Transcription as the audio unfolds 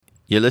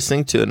You're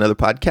listening to another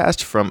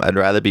podcast from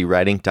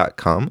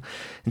I'dRatherBeWriting.com.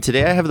 And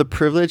today I have the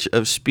privilege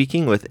of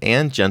speaking with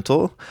Ann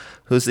Gentle,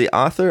 who's the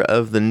author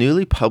of the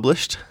newly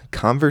published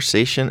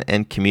Conversation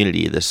and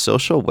Community, the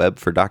Social Web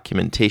for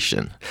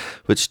Documentation,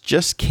 which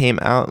just came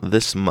out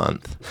this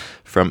month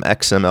from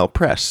XML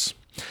Press.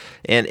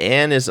 And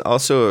Ann is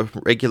also a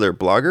regular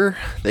blogger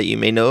that you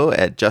may know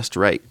at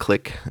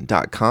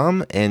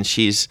JustRightClick.com, and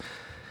she's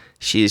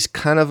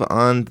kind of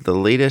on the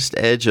latest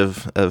edge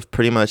of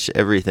pretty much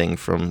everything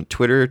from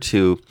Twitter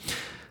to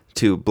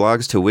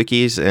blogs to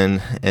wikis,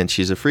 and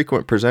she's a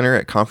frequent presenter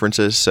at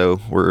conferences, so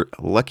we're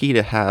lucky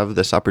to have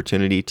this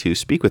opportunity to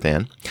speak with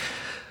Ann.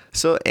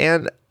 So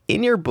Ann,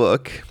 in your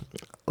book,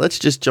 let's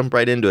just jump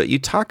right into it. You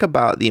talk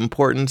about the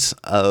importance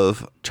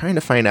of trying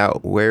to find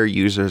out where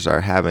users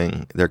are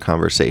having their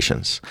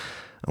conversations.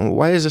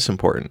 Why is this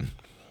important?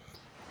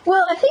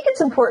 Well, I think it's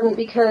important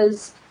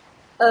because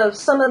of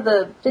some of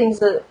the things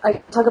that I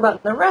talk about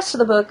in the rest of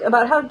the book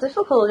about how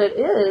difficult it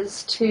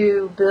is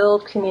to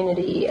build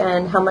community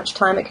and how much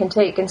time it can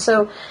take. And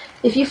so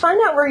if you find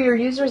out where your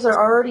users are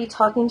already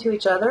talking to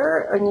each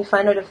other and you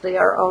find out if they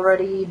are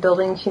already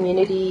building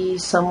community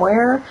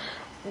somewhere,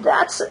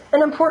 that's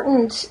an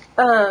important,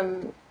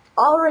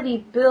 already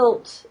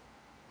built,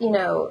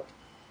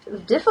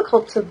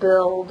 difficult to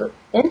build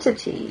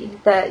entity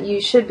that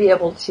you should be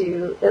able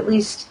to, at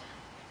least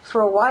for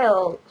a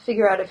while,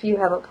 figure out if you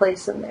have a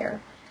place in there.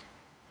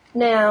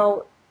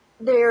 Now,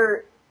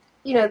 there's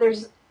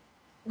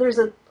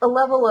a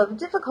level of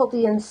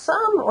difficulty in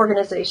some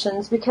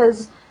organizations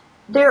because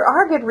there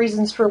are good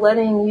reasons for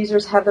letting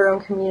users have their own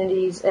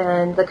communities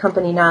and the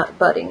company not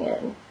butting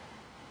in.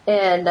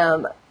 And,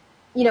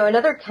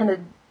 another kind of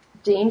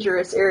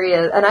dangerous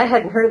area, and I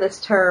hadn't heard of this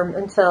term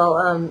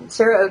until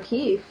Sarah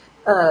O'Keefe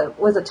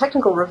was a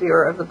technical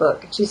reviewer of the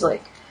book. She's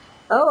like,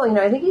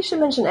 I think you should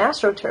mention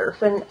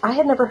AstroTurf. And I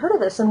had never heard of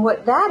this. And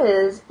what that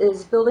is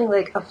building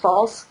like a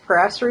false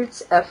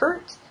grassroots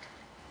effort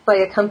by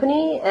a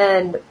company.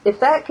 And if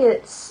that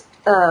gets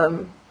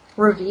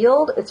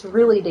revealed, it's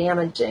really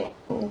damaging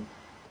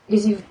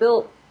because you've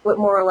built what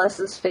more or less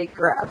is fake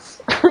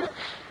grass.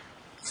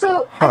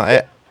 So,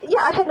 I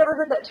had never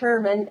heard that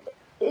term. And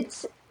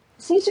it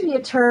seems to be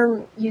a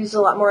term used a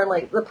lot more in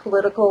like the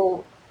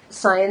political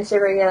science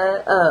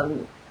area,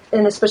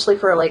 and especially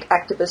for like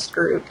activist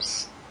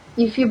groups.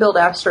 If you build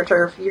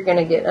AstroTurf, you're going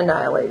to get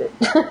annihilated.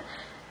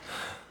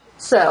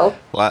 So.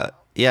 Well,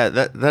 yeah,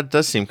 that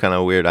does seem kind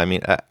of weird. I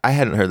mean, I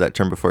hadn't heard that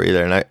term before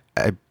either, and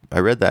I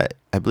read that.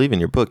 I believe in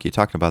your book you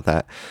talked about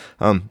that.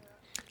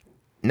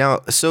 Now,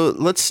 so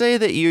let's say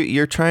that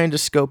you're trying to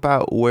scope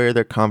out where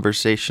their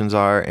conversations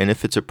are, and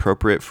if it's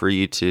appropriate for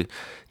you to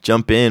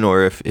jump in,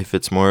 or if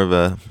it's more of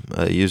a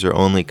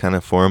user-only kind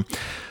of forum.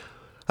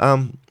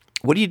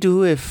 What do you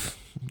do if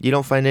you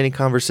don't find any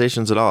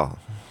conversations at all?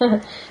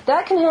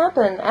 That can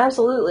happen,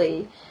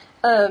 absolutely.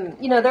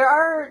 There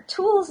are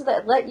tools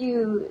that let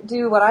you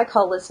do what I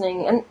call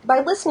listening. And by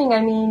listening, I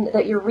mean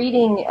that you're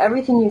reading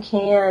everything you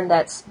can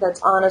that's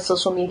on a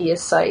social media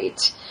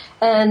site.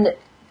 And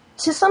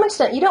to some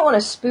extent, you don't want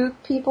to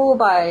spook people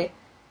by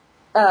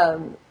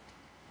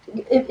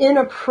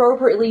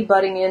inappropriately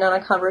butting in on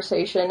a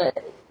conversation.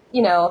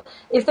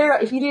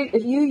 If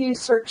you use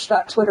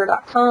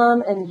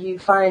search.twitter.com and you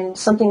find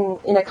something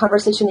in a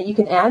conversation that you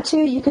can add to,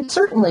 you can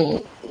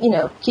certainly,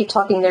 keep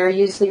talking there,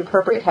 use the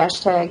appropriate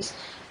hashtags,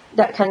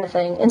 that kind of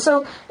thing. And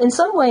so in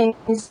some ways,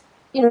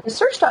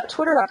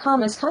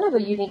 search.twitter.com is kind of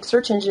a unique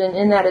search engine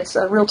in that it's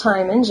a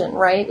real-time engine,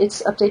 right?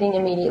 It's updating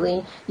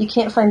immediately. You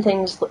can't find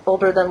things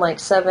older than like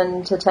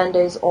 7 to 10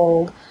 days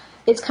old.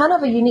 It's kind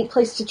of a unique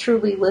place to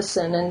truly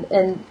listen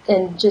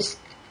and just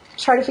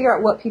try to figure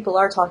out what people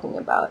are talking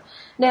about.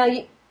 Now,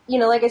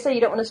 like I said,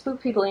 you don't want to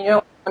spook people and you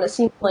don't want to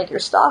seem like you're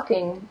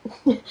stalking.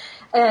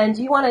 And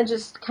you want to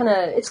just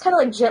it's kind of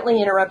like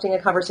gently interrupting a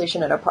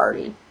conversation at a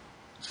party.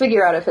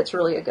 Figure out if it's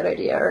really a good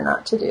idea or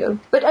not to do.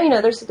 But,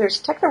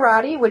 there's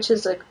Technorati, which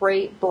is a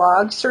great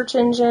blog search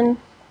engine.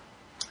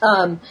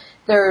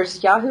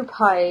 There's Yahoo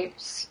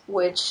Pipes,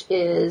 which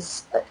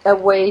is a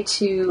way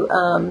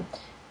to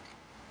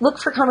look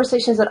for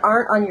conversations that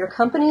aren't on your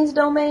company's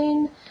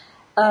domain.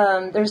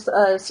 There's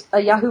a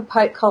Yahoo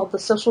pipe called the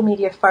Social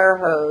Media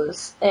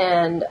Firehose,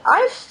 and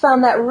I've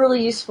found that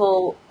really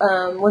useful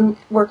when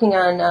working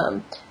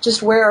on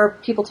just where are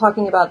people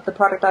talking about the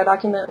product I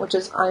document, which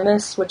is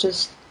IMIS, which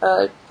is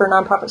for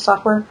nonprofit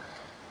software.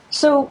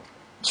 So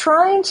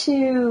trying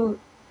to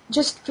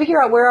just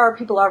figure out where are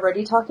people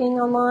already talking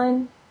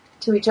online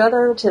to each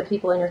other, to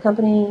people in your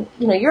company.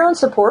 Your own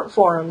support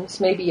forums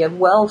may be a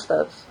wealth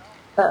of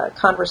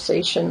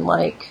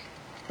conversation-like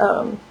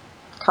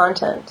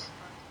content.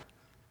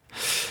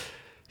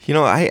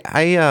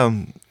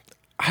 I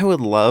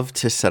would love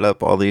to set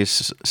up all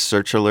these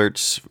search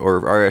alerts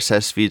or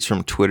RSS feeds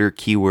from Twitter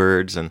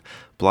keywords and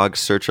blog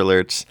search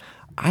alerts.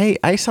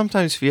 I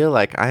sometimes feel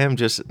like I am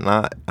just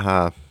not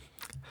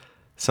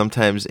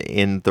sometimes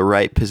in the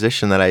right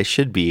position that I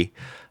should be,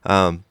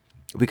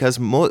 because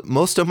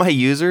most of my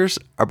users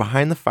are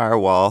behind the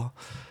firewall.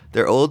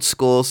 They're old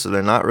school, so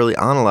they're not really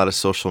on a lot of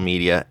social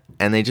media.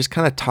 and they just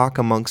kind of talk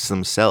amongst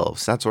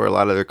themselves. That's where a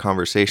lot of their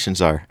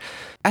conversations are.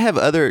 I have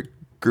other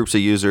groups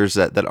of users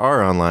that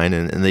are online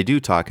and they do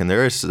talk, and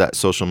there is that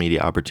social media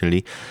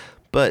opportunity.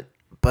 But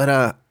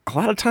a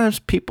lot of times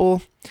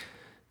people,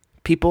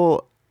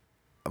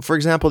 for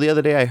example, the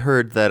other day I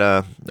heard that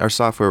our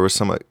software was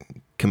somewhat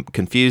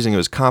confusing. It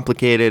was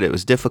complicated. It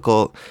was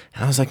difficult.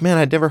 And I was like, man,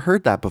 I'd never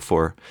heard that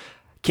before.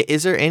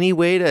 Is there any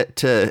way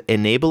to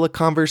enable a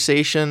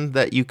conversation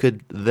that you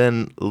could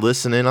then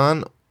listen in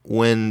on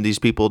when these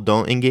people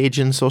don't engage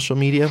in social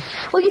media?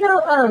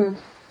 Well,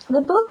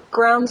 the book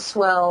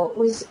Groundswell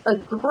was a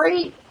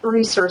great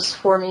resource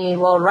for me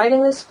while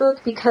writing this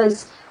book,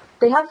 because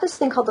they have this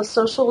thing called the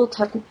Social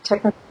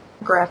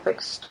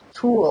Technographics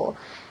tool,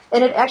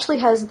 and it actually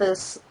has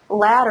this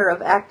ladder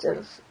of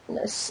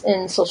activeness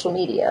in social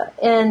media,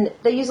 and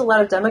they use a lot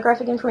of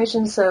demographic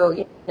information.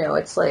 So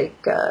it's like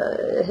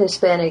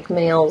Hispanic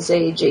males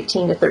age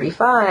 18 to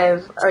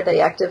 35, are they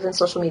active in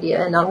social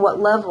media, and on what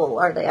level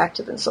are they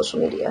active in social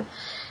media?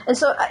 And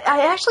so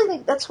I actually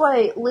think that's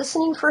why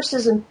listening first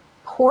is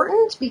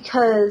important,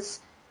 because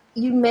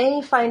you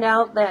may find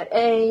out that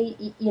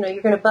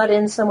you're going to butt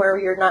in somewhere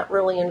where you're not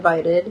really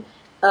invited,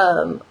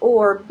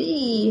 or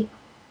B,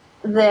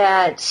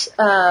 that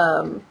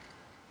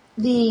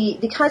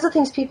the kinds of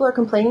things people are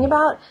complaining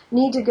about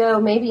need to go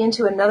maybe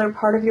into another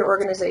part of your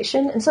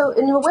organization. And so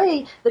in a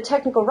way, the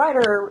technical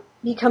writer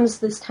becomes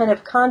this kind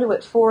of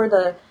conduit for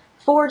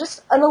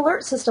just an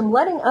alert system,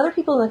 letting other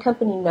people in the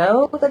company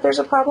know that there's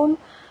a problem.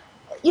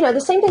 The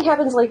same thing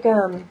happens like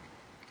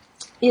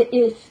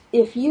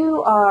if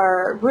you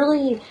are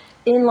really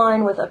in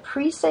line with a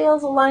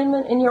pre-sales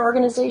alignment in your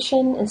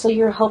organization, and so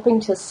you're helping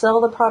to sell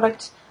the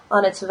product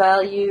on its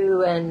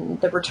value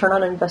and the return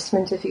on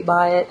investment if you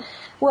buy it,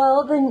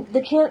 well, then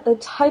the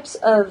types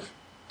of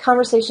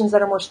conversations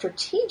that are more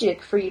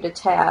strategic for you to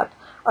tap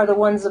are the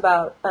ones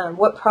about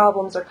what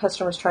problems are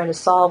customers trying to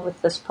solve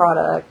with this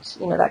product,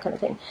 that kind of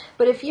thing.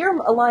 But if your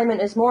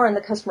alignment is more on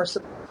the customer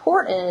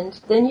support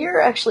end, then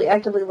you're actually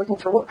actively looking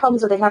for what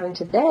problems are they having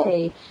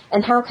today,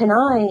 and how can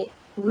I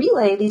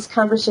relay these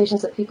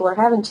conversations that people are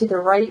having to the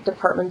right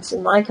departments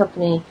in my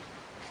company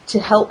to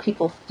help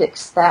people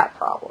fix that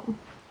problem.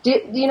 Do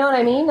you know what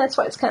I mean? That's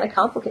why it's kind of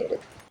complicated.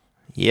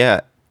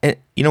 Yeah. And,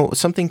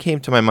 something came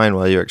to my mind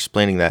while you were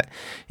explaining that.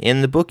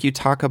 In the book, you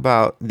talk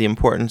about the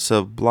importance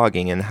of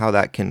blogging and how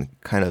that can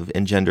kind of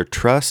engender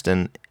trust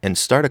and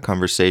start a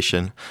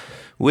conversation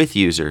with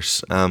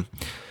users.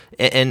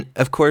 And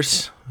of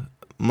course,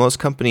 most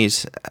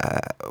companies,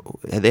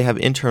 they have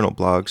internal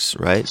blogs,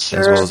 right? Sure.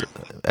 As well as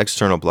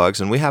external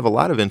blogs. And we have a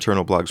lot of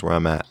internal blogs where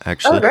I'm at,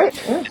 actually. Oh,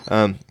 great.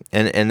 Yeah.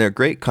 And they're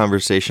great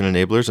conversation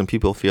enablers, and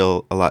people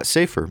feel a lot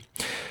safer.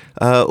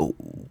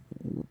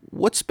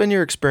 What's been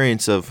your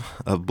experience of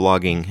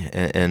blogging,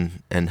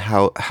 and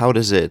how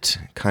does it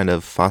kind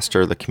of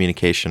foster the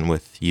communication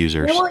with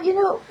users? Yeah,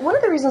 well, one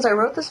of the reasons I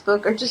wrote this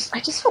book, I just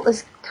felt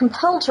this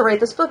compelled to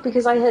write this book,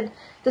 because I had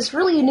this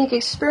really unique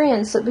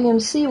experience at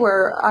BMC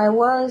where I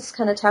was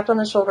kind of tapped on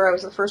the shoulder. I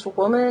was the first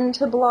woman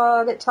to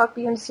blog at Talk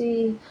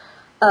BMC.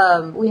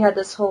 We had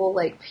this whole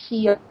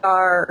PR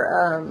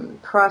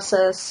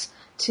process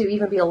to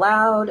even be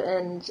allowed,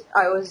 and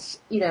I was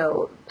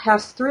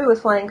passed through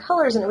with flying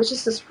colors, and it was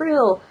just this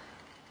real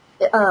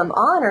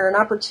honor and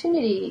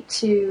opportunity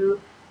to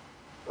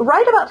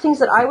write about things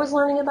that I was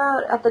learning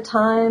about at the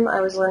time.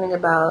 I was learning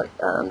about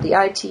the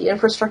IT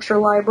infrastructure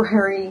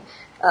library.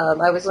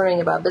 I was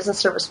learning about business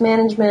service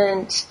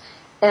management,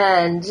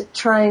 and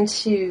trying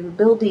to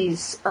build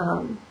these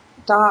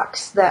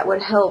docs that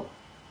would help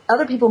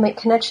other people make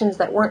connections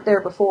that weren't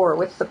there before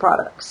with the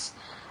products.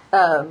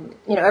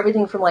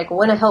 Everything from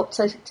when a help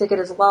ticket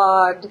is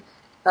logged,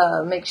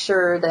 make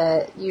sure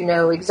that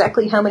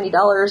exactly how many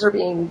dollars are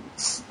being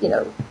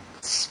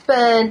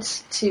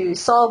spent to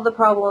solve the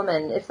problem,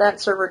 and if that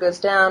server goes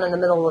down in the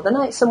middle of the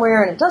night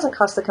somewhere and it doesn't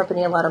cost the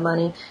company a lot of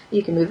money,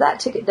 you can move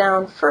that ticket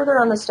down further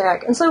on the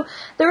stack. And so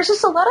there was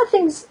just a lot of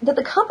things that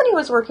the company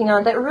was working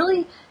on that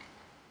really,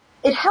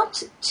 it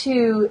helped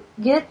to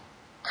get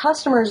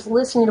customers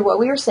listening to what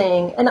we were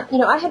saying. And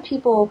I had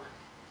people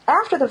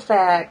after the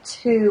fact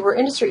who were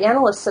industry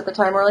analysts at the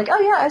time were like, oh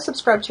yeah, I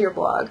subscribe to your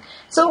blog.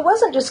 So it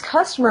wasn't just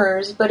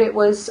customers, but it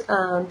was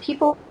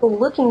people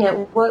looking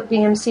at what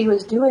BMC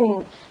was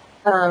doing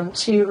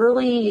to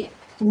really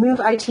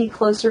move IT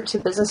closer to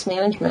business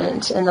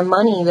management and the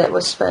money that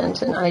was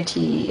spent in IT.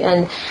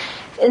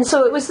 And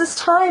so it was this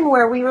time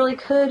where we really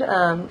could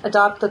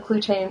adopt the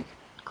Clue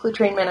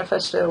Train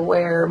Manifesto,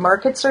 where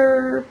markets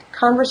are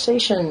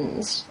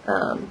conversations.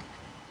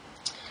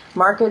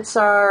 Markets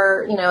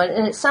are,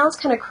 and it sounds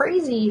kind of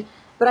crazy,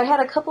 but I had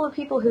a couple of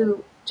people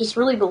who just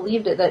really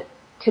believed it that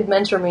could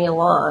mentor me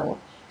along.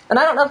 And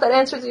I don't know if that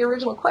answers the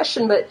original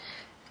question, but,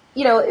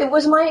 it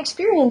was my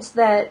experience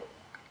that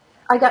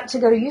I got to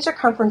go to user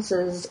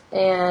conferences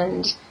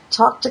and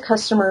talk to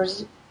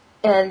customers.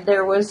 And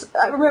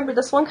I remember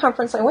this one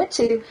conference I went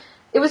to,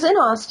 it was in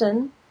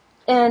Austin,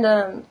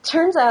 and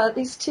turns out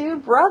these two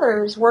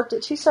brothers worked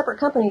at two separate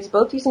companies,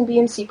 both using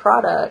BMC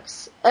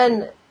products.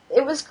 And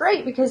it was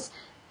great because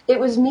it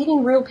was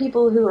meeting real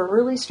people who were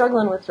really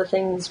struggling with the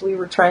things we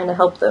were trying to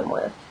help them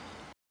with.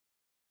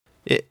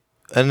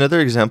 Another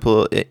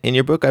example, in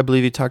your book, I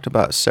believe you talked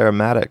about Sarah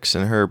Maddox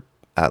and her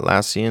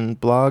Atlassian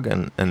blog,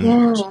 and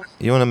Yeah.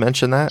 You want to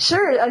mention that?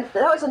 Sure. That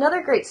was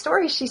another great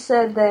story. She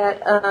said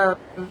that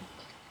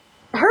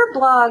her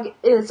blog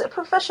is a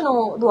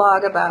professional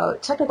blog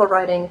about technical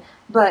writing,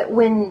 but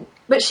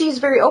she's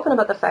very open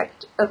about the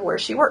fact of where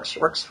she works. She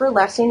works for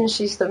Atlassian, and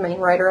she's the main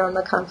writer on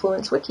the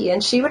Confluence Wiki.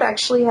 And she would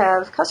actually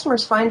have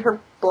customers find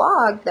her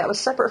blog that was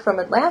separate from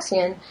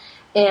Atlassian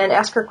and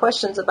ask her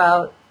questions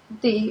about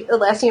the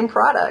Atlassian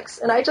products.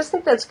 And I just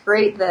think that's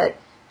great that,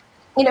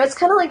 it's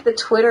kind of like the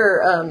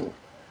Twitter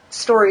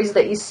stories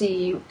that you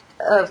see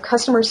of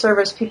customer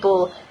service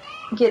people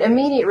get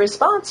immediate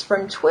response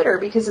from Twitter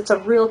because it's a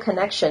real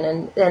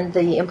connection, and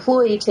the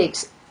employee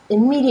takes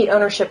immediate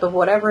ownership of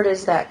whatever it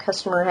is that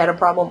customer had a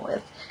problem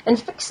with and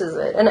fixes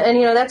it. And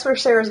that's where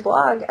Sarah's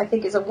blog, I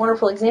think, is a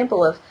wonderful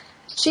example of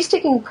she's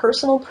taking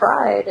personal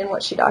pride in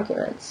what she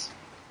documents.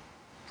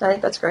 I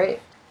think that's great.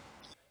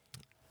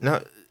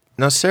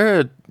 Now,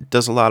 Sarah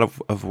does a lot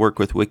of work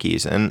with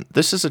wikis, and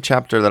this is a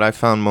chapter that I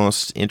found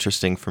most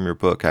interesting from your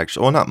book,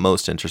 actually. Well, not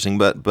most interesting,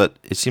 but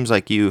it seems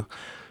like you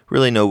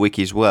really know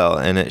wikis well,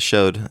 and it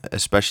showed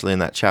especially in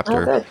that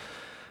chapter. Oh,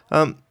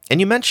 good. And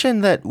you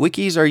mentioned that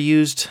wikis are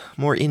used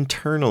more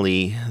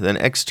internally than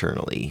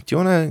externally. Do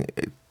you want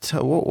to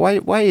tell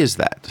why is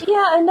that?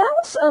 Yeah, and that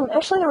was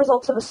actually the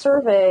results of a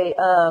survey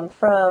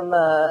from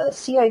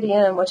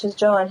CIDM, which is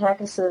Joanne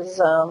Hackis's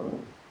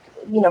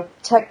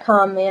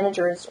TechCom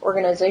managers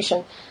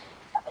organization.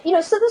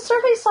 So the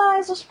survey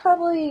size was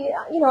probably,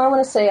 I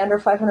want to say under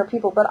 500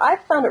 people, but I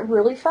found it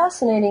really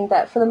fascinating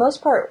that for the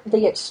most part,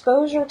 the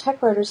exposure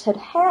tech writers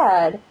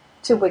had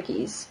to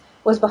wikis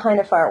was behind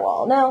a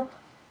firewall. Now,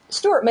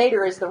 Stuart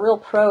Mader is the real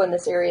pro in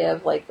this area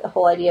of the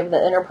whole idea of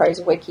the enterprise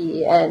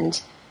wiki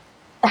and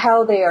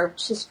how they are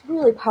just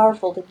really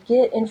powerful to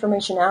get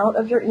information out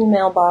of your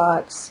email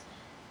box,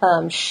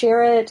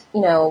 share it.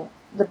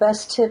 The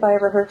best tip I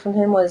ever heard from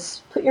him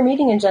was put your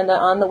meeting agenda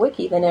on the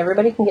wiki, then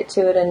everybody can get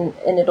to it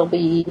and it'll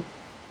be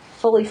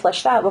fully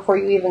fleshed out before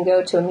you even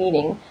go to a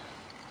meeting.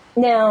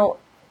 Now,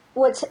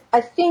 I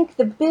think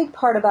the big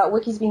part about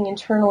wikis being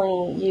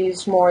internally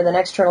used more than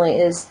externally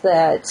is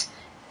that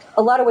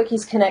a lot of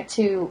wikis connect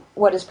to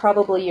what is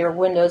probably your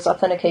Windows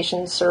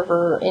authentication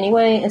server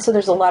anyway, and so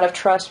there's a lot of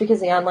trust because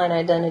the online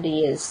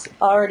identity is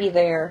already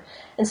there.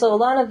 And so a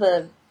lot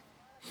of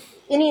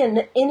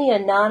any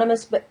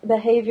anonymous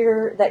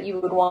behavior that you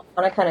would want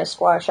to kind of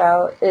squash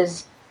out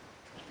is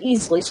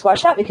easily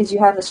squashed out because you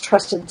have this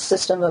trusted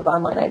system of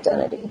online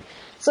identity.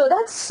 So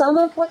that's some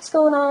of what's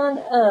going on.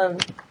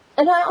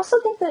 And I also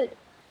think that,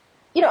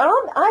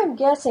 I'm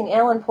guessing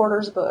Alan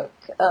Porter's book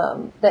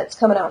that's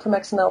coming out from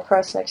XML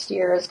Press next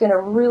year is going to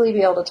really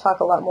be able to talk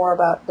a lot more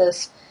about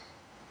this.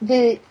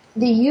 The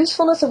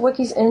usefulness of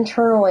wikis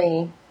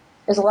internally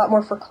is a lot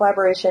more for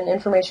collaboration,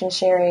 information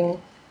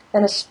sharing,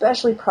 and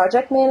especially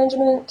project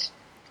management.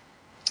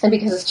 And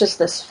because it's just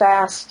this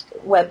fast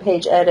web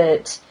page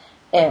edit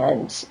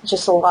and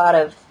just a lot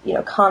of,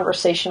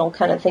 conversational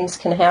kind of things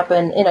can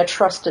happen in a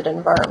trusted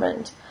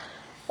environment.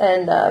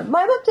 And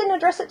my book didn't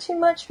address it too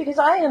much because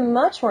I am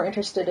much more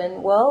interested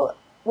in, what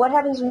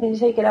happens when you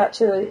take it out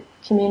to a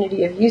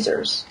community of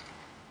users?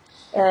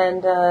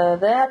 And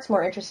that's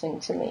more interesting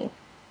to me.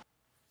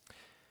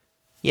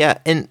 Yeah,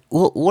 and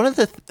one of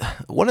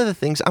the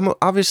things, I'm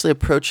obviously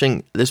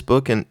approaching this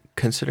book and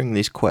considering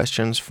these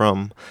questions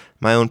from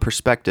my own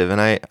perspective, and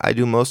I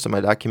do most of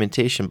my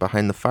documentation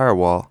behind the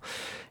firewall,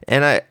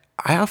 and I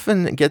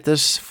often get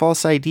this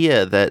false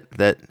idea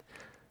that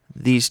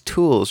these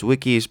tools,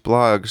 wikis,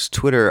 blogs,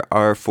 Twitter,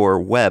 are for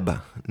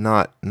web,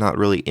 not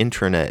really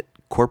intranet,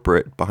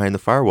 corporate, behind the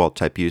firewall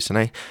type use.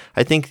 And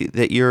I think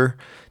that your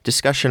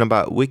discussion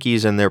about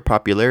wikis and their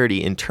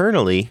popularity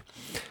internally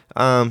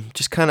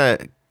just kind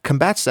of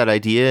combats that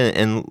idea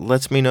and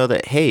lets me know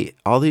that, hey,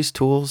 all these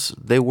tools,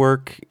 they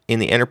work in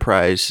the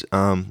enterprise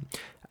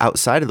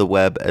outside of the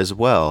web as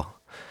well.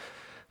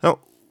 Now,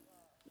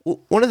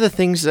 one of the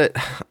things that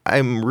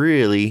I'm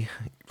really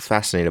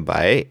fascinated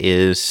by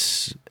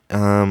is,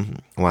 I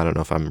don't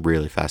know if I'm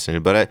really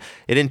fascinated, but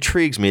it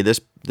intrigues me,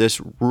 this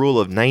rule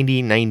of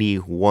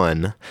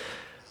 90-91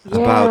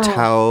 about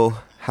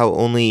how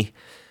only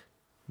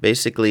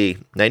basically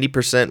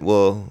 90%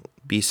 will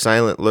be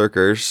silent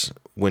lurkers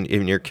when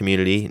in your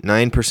community,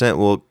 9%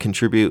 will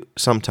contribute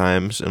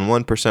sometimes, and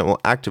 1%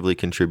 will actively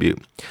contribute.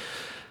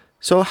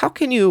 So how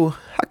can you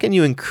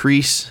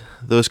increase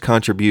those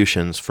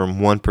contributions from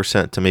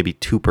 1% to maybe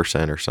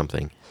 2% or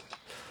something?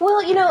 Well,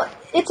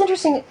 it's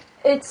interesting.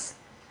 It's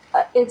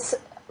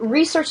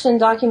researched and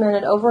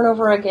documented over and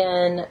over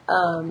again.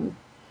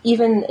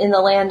 Even in the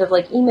land of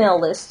email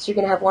lists, you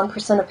can have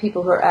 1% of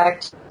people who are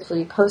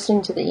actively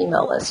posting to the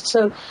email list.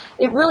 So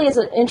it really is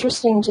an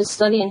interesting just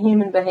study in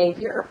human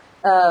behavior.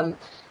 And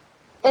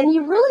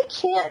you really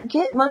can't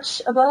get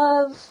much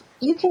above,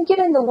 you can get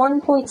into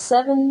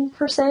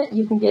 1.7%,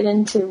 you can get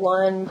into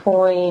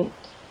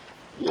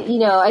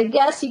I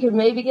guess you could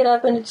maybe get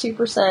up into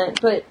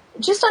 2%, but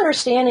just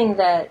understanding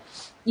that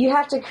you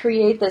have to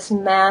create this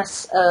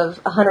mass of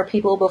 100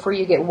 people before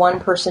you get one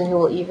person who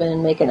will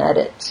even make an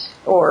edit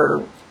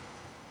or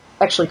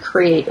actually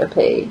create a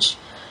page.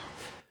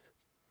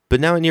 But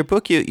now in your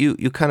book,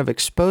 you kind of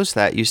expose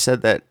that. You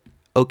said that,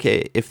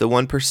 okay, if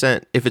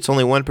it's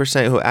only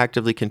 1% who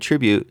actively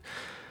contribute,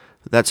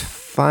 that's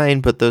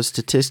fine, but those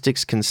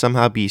statistics can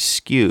somehow be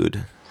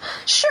skewed.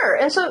 Sure.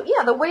 And so,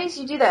 yeah, the ways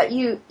you do that,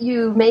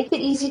 you make it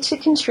easy to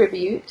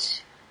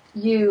contribute.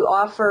 You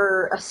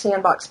offer a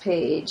sandbox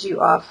page.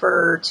 You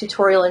offer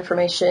tutorial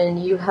information.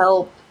 You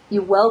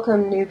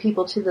welcome new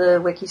people to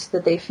the wiki so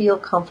that they feel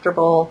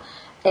comfortable,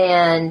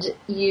 and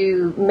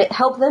you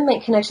help them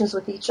make connections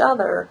with each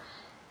other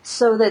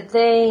so that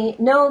they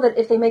know that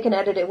if they make an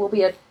edit, it will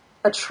be a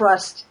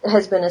trust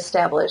has been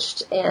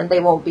established, and they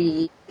won't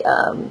be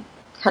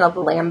kind of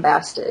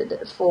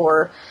lambasted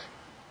for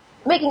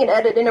making an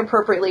edit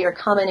inappropriately or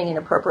commenting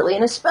inappropriately.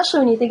 And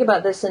especially when you think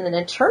about this in an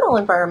internal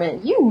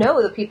environment, you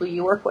know the people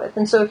you work with.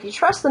 And so if you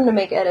trust them to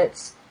make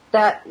edits,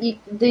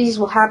 these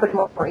will happen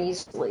more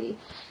easily.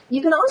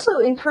 You can also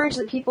encourage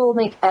that people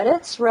make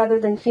edits rather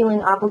than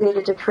feeling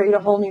obligated to create a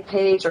whole new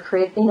page or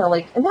create,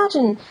 like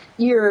imagine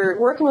you're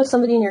working with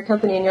somebody in your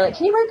company and you're like,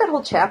 can you write that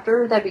whole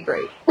chapter? That'd be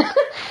great.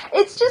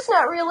 It's just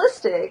not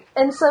realistic.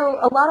 And so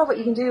a lot of what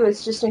you can do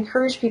is just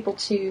encourage people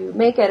to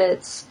make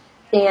edits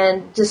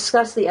and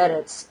discuss the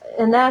edits.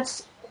 And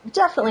that's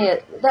definitely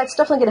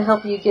going to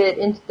help you get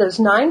into those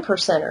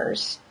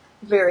 9%ers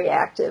very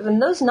active.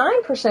 And those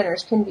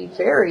 9%ers can be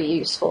very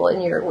useful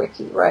in your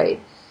wiki, right?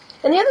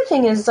 And the other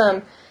thing is,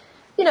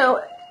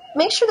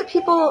 make sure that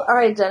people are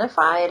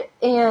identified,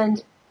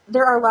 and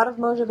there are a lot of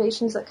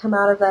motivations that come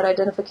out of that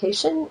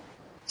identification.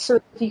 So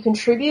if you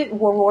contribute,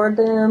 reward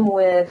them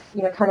with,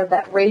 kind of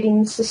that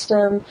rating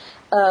system.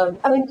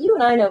 You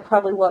and I know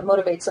probably what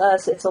motivates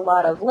us. It's a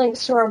lot of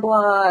links to our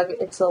blog.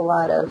 It's a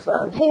lot of,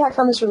 hey, I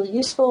found this really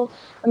useful.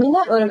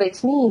 That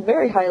motivates me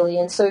very highly.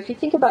 And so if you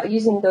think about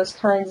using those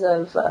kinds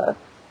of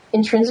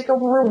intrinsic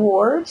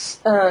rewards,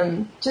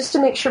 just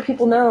to make sure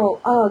people know,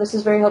 oh, this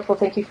is very helpful.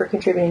 Thank you for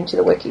contributing to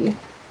the wiki.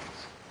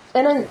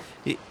 And then,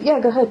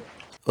 yeah, go ahead.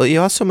 Well,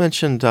 you also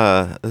mentioned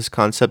this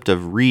concept of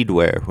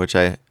readware, which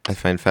I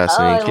find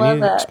fascinating. Can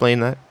you explain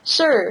that?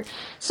 Sure.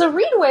 So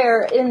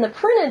readware in the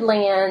printed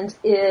land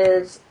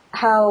is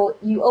how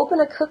you open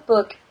a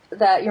cookbook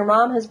that your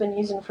mom has been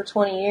using for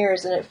 20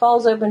 years, and it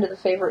falls open to the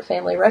favorite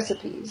family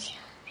recipes.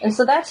 And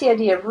so that's the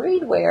idea of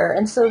readware.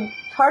 And so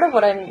part of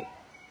what I'm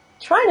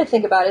trying to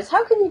think about is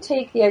how can you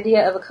take the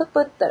idea of a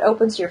cookbook that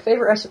opens to your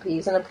favorite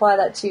recipes and apply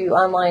that to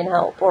online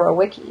help or a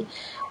wiki?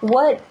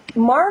 What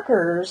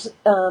markers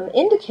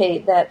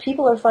indicate that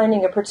people are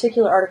finding a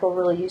particular article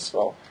really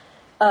useful?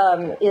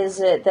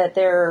 Is it that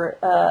there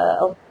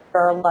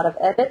are a lot of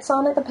edits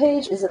on the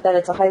page? Is it that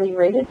it's a highly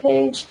rated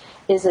page?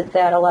 Is it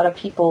that a lot of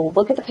people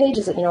look at the page?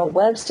 Is it,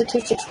 web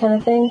statistics kind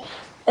of thing?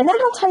 And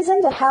that all ties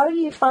into how do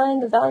you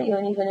find the value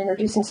in even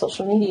introducing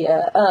social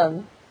media?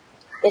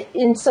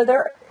 And so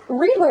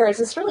readware is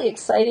this really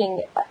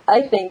exciting,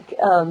 I think,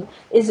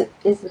 is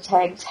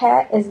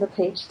the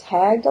page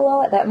tagged a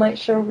lot? That might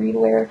show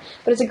readware,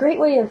 but it's a great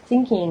way of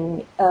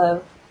thinking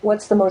of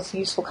what's the most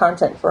useful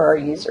content for our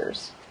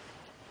users.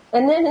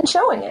 And then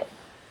showing it.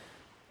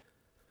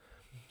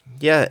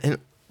 Yeah, and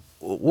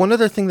one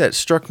other thing that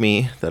struck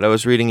me that I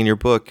was reading in your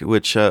book,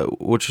 which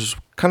was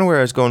kind of where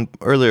I was going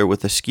earlier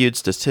with the skewed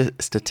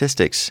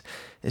statistics,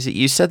 is that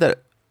you said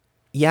that,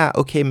 yeah,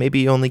 okay, maybe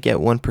you only get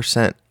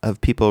 1%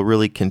 of people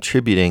really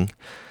contributing,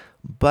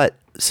 but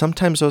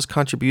sometimes those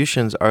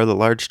contributions are the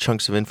large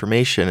chunks of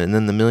information, and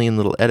then the million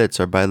little edits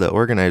are by the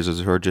organizers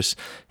who are just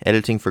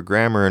editing for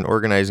grammar and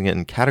organizing it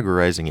and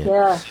categorizing it.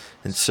 Yeah.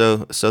 And so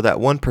that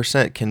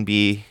 1% can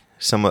be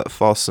somewhat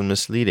false and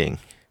misleading.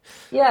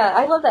 Yeah,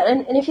 I love that.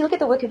 And if you look at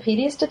the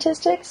Wikipedia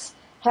statistics,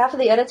 half of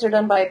the edits are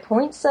done by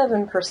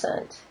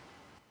 0.7%.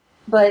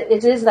 But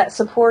it is that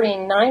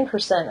supporting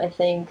 9%, I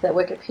think, that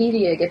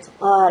Wikipedia gets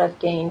a lot of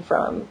gain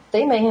from.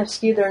 They may have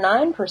skewed their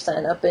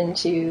 9% up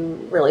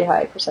into really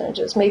high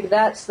percentages. Maybe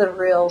that's the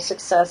real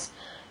success,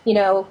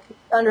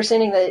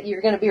 understanding that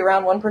you're going to be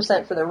around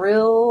 1% for the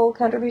real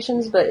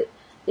contributions, but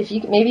if you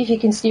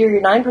can skew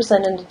your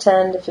 9% into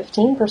 10 to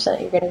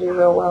 15%, you're going to do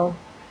real well.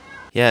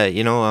 Yeah,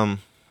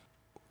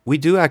 we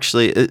do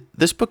actually.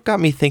 This book got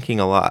me thinking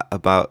a lot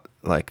about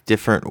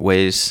different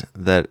ways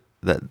that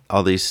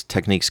all these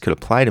techniques could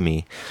apply to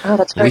me. Oh,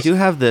 that's great. We do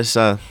have this.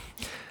 I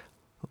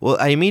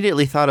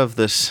immediately thought of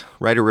this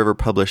Writer River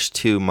Publish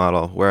To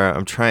model where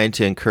I'm trying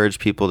to encourage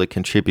people to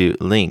contribute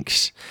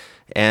links.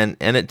 And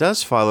it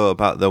does follow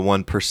about the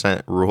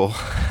 1% rule,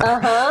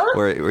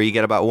 where you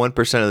get about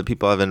 1% of the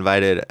people I've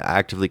invited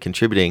actively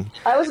contributing.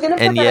 I was going to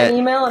put that in an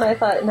email, and I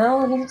thought,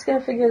 no, he's going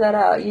to figure that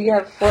out. You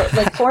have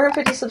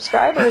 450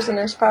 subscribers, and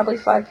there's probably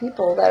 5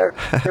 people that are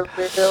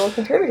real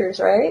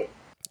contributors, right?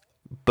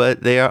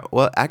 but they are,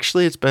 well,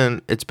 actually it's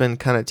been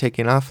kind of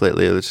taking off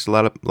lately. There's a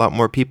lot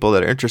more people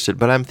that are interested,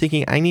 but I'm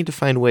thinking I need to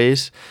find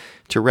ways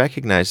to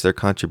recognize their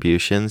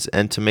contributions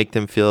and to make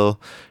them feel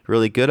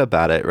really good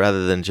about it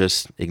rather than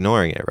just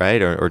ignoring it,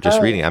 right? Or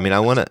just reading it. I mean, I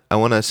want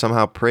to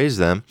somehow praise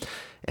them.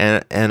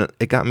 And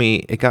it got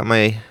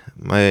my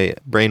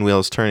brain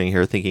wheels turning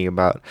here, thinking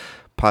about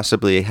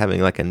possibly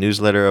having like a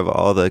newsletter of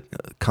all the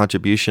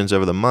contributions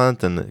over the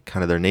month and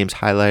kind of their names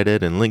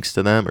highlighted and links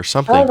to them or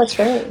something. Oh, that's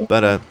great.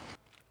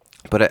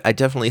 But I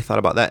definitely thought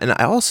about that. And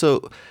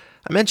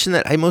I mentioned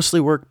that I mostly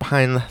work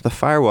behind the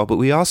firewall, but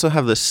we also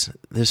have this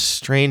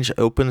strange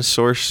open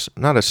source,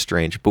 not a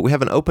strange, but we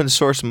have an open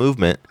source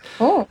movement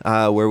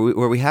where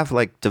we have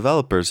like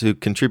developers who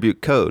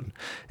contribute code,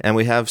 and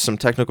we have some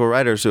technical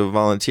writers who have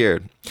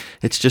volunteered.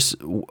 It's just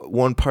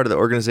one part of the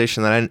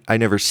organization that I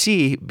never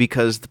see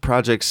because the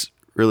projects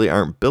really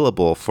aren't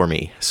billable for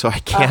me, so I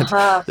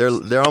can't.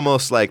 They're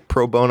almost like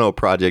pro bono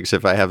projects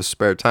if I have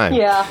spare time.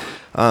 Yeah.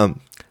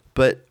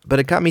 But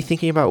it got me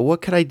thinking about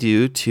what could I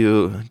do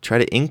to try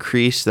to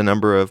increase the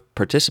number of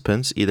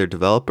participants, either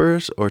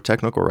developers or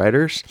technical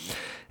writers,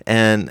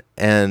 and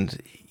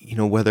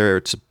whether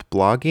it's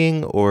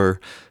blogging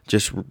or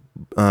just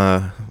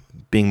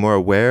being more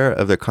aware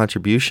of their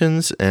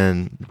contributions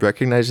and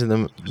recognizing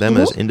them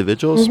as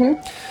individuals. Well,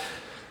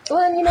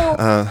 and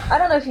I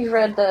don't know if you've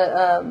read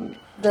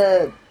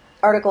the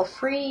article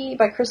Free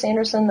by Chris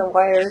Anderson, the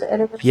Wired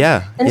editor.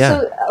 Yeah.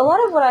 So a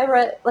lot of what I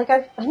read, like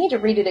I need to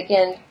read it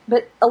again,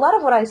 but a lot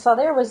of what I saw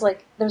there was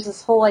like there's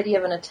this whole idea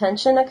of an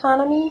attention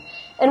economy.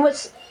 And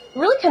what's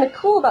really kind of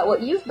cool about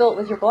what you've built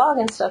with your blog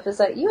and stuff is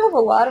that you have a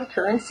lot of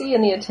currency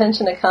in the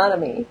attention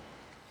economy.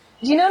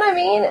 Do you know what I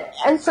mean?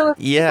 And so if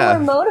people are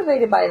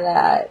motivated by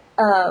that,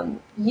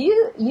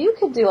 you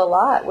could do a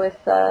lot with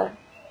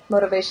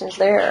motivations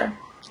there.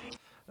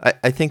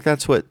 I think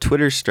that's what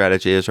Twitter's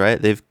strategy is, right?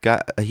 They've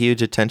got a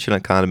huge attention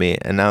economy,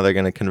 and now they're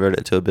going to convert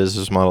it to a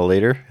business model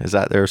later. Is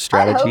that their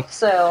strategy? I hope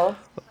so.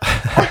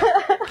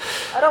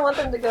 I don't want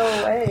them to go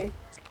away.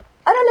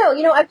 I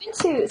don't know.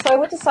 I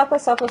went to South by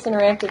Southwest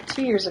Interactive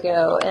 2 years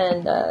ago,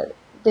 and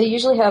they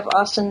usually have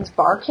Austin's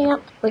bar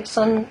camp, like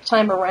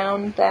sometime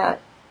around that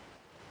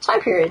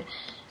time period,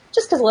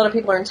 just because a lot of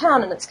people are in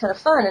town and it's kind of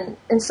fun.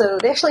 And so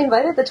they actually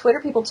invited the Twitter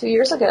people 2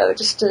 years ago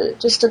just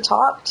to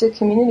talk to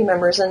community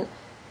members. And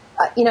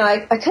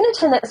I couldn't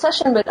attend that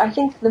session, but I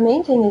think the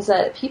main thing is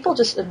that people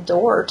just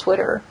adore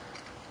Twitter.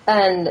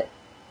 And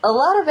a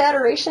lot of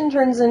adoration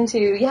turns into,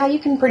 you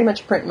can pretty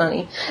much print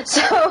money.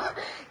 So,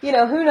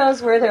 who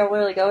knows where they'll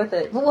really go with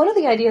it. But one of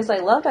the ideas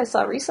I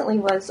saw recently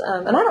was,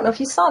 and I don't know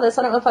if you saw this,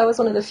 I don't know if I was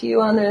one of the few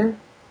on their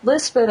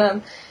list,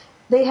 but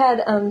they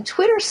had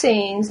Twitter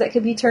sayings that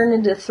could be turned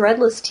into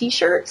threadless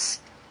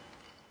T-shirts.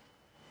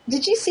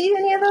 Did you see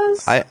any of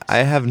those? I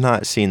have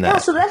not seen that. Yeah,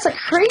 so that's a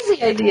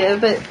crazy idea,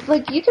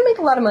 but you can make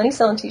a lot of money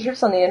selling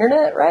T-shirts on the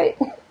internet, right?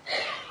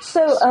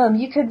 So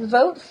you could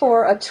vote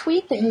for a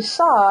tweet that you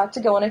saw to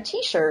go on a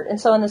T-shirt, and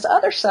so on this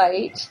other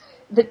site,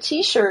 the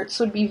T-shirts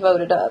would be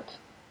voted up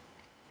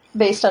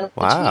based on the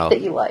tweet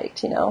that you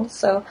liked.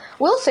 So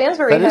Will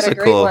Sansbury had a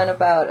great one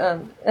about,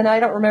 and I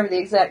don't remember the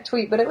exact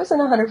tweet, but it was in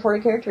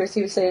 140 characters.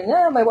 He was saying,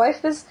 my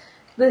wife is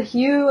the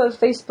hue of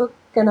Facebook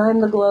and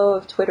I'm the glow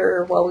of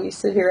Twitter while we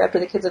sit here after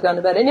the kids have gone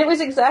to bed. And it was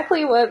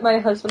exactly what my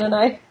husband and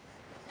I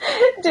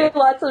do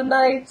lots of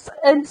nights.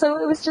 And so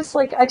it was just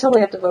like, I totally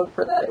have to vote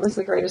for that. It was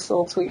the greatest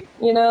little tweet,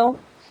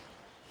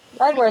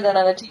 I'd wear that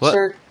on a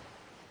T-shirt.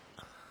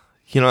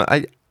 Well,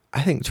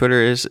 I think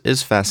Twitter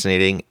is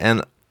fascinating.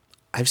 And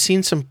I've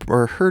seen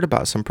or heard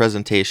about some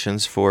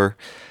presentations for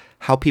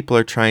how people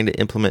are trying to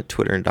implement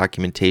Twitter in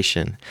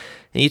documentation.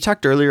 And you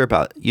talked earlier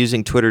about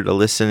using Twitter to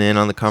listen in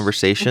on the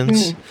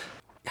conversations. Mm-hmm.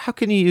 How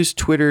can you use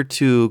Twitter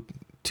to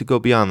go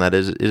beyond that?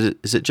 Is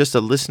it just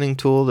a listening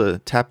tool to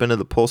tap into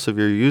the pulse of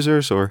your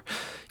users, or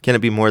can it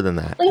be more than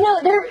that?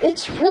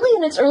 It's really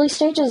in its early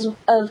stages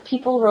of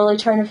people really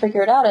trying to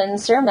figure it out,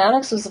 and Sarah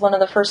Maddox was one of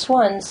the first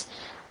ones.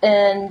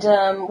 And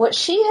what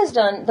she has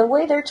done, the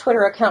way their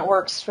Twitter account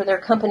works for their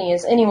company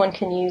is anyone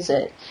can use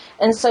it.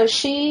 And so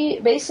she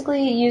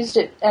basically used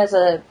it as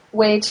a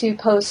way to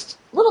post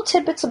little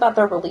tidbits about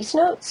their release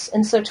notes.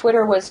 And so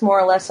Twitter was more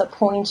or less a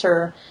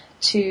pointer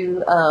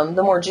to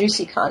the more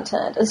juicy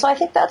content. And so I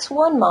think that's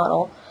one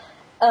model.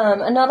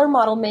 Another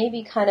model may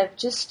be kind of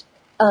just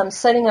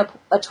setting up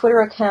a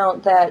Twitter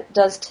account that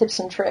does tips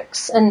and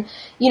tricks. And,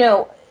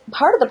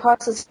 part of the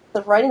process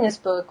of writing this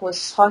book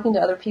was talking to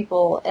other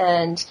people,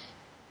 and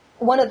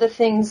one of the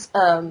things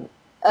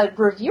a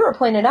reviewer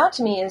pointed out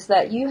to me is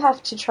that you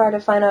have to try to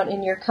find out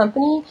in your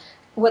company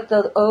what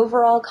the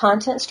overall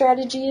content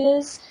strategy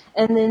is,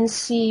 and then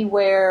see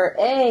where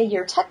A,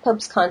 your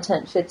TechPub's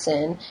content fits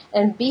in,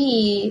 and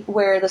B,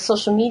 where the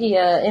social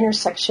media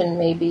intersection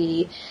may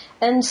be.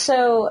 And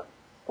so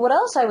what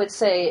else I would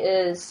say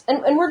is,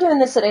 and we're doing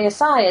this at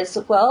ASI, is,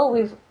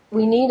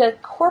 we need a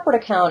corporate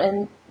account,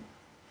 and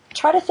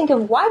try to think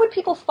of why would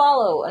people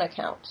follow an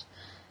account.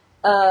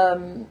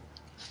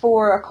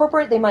 For a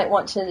corporate, they might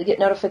want to get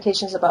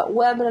notifications about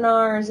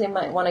webinars. They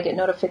might want to get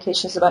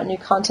notifications about new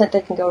content they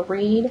can go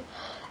read.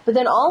 But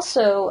then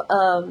also,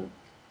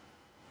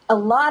 a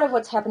lot of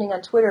what's happening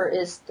on Twitter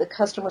is the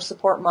customer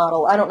support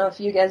model. I don't know if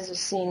you guys have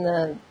seen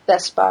the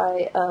Best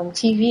Buy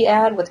TV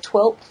ad with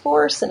Twelp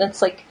Force, and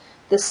it's like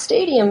this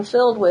stadium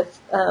filled with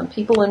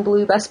people in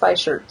blue Best Buy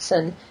shirts,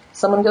 and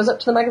someone goes up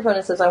to the microphone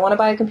and says, I want to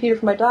buy a computer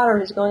for my daughter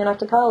who's going off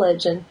to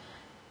college, and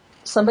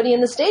somebody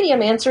in the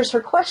stadium answers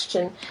her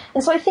question.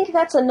 And so I think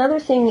that's another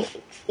thing.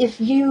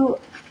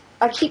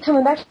 I keep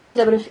coming back to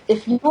that, but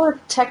if your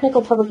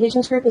technical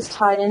publications group is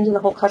tied into the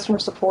whole customer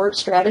support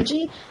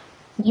strategy,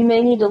 you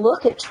may need to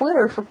look at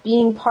Twitter for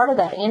being part of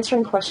that,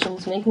 answering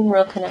questions, making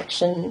real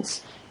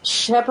connections,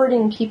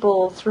 shepherding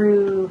people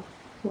through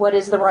what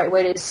is the right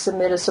way to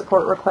submit a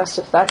support request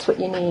if that's what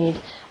you need,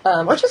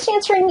 or just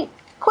answering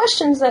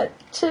questions that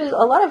to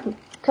a lot of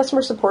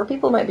customer support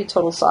people might be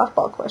total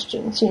softball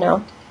questions,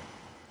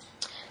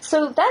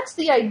 So that's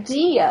the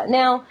idea.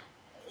 Now,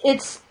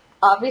 it's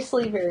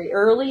obviously very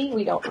early.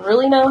 We don't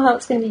really know how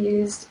it's going to be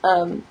used.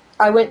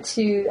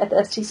 At the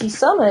STC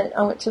Summit,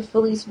 I went to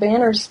Felice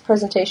Banner's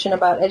presentation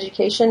about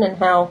education and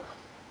how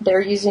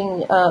they're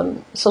using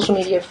social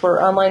media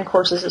for online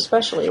courses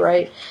especially,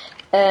 right?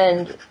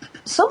 And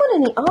someone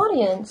in the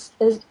audience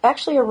is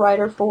actually a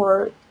writer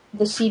for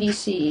the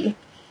CDC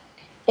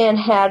and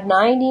had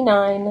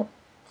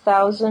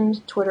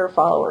 99,000 Twitter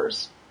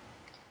followers.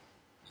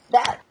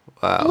 That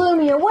blew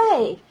me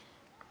away.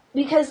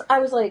 Because I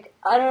was like,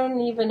 I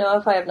don't even know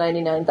if I have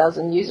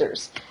 99,000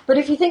 users. But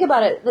if you think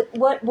about it,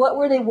 what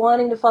were they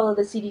wanting to follow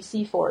the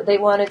CDC for? They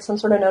wanted some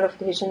sort of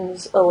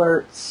notifications,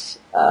 alerts,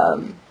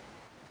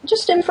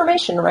 just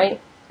information, right?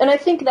 And I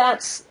think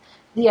that's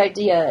the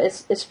idea,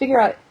 is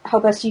figure out how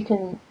best you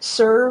can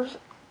serve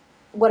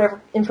whatever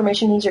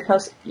information needs your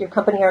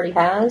company already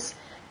has,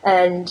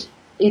 and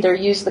either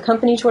use the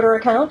company Twitter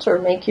account or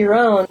make your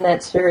own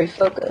that's very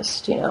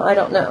focused. I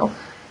don't know.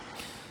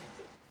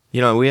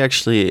 We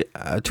actually,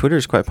 Twitter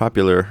is quite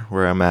popular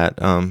where I'm at.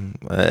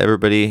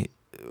 Everybody,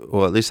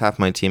 well, at least half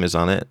my team is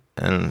on it.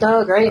 And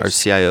great. Our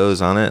CIO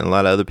is on it, and a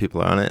lot of other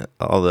people are on it,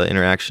 all the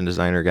interaction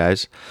designer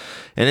guys.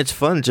 And it's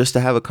fun just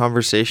to have a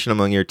conversation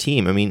among your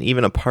team. I mean,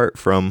 even apart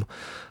from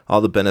all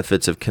the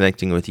benefits of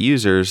connecting with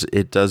users,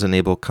 it does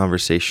enable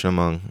conversation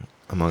among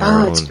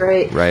our own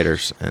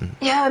writers. And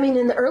yeah, I mean,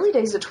 in the early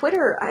days of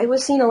Twitter, I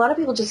was seeing a lot of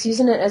people just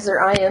using it as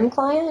their IM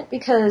client,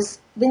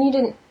 because then you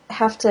didn't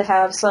have to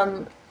have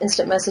some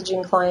instant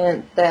messaging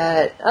client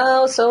that,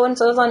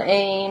 so-and-so's on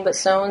AIM, but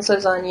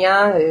so-and-so's on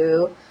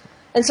Yahoo.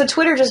 And so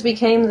Twitter just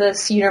became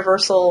this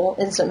universal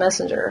instant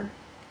messenger.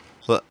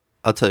 Well,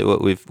 I'll tell you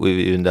what we've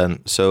even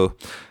done. So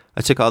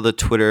I took all the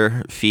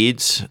Twitter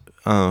feeds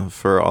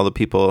for all the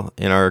people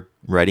in our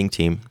writing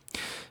team,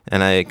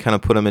 and I kind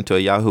of put them into a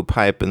Yahoo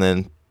pipe and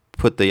then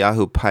put the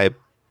Yahoo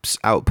pipe's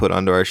output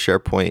onto our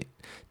SharePoint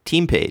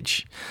team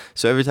page.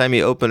 So every time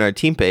you open our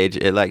team page,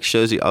 it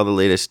shows you all the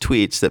latest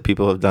tweets that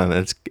people have done.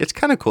 And it's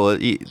kind of cool. That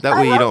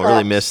way you don't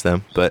really miss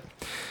them,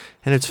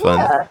 and it's fun.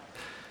 Yeah.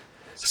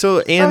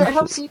 So, and it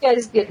helps you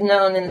guys get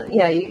known, and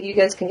you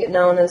guys can get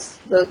known as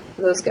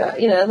those guys. I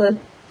don't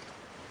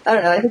know.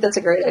 I think that's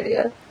a great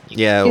idea.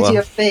 Yeah, gives you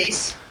a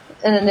face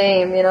and a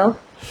name.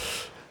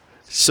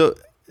 So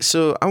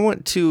I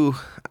want to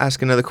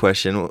ask another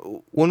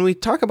question. When we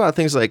talk about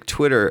things like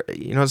Twitter,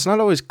 it's not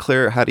always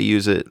clear how to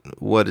use it,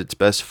 what it's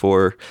best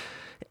for.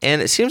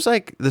 And it seems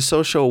like the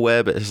social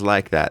web is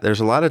like that. There's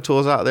a lot of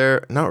tools out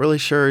there. Not really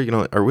sure,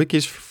 are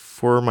wikis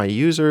for my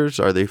users?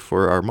 Are they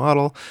for our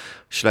model?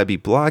 Should I be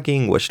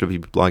blogging? What should I be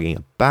blogging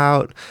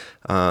about?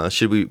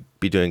 Should we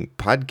be doing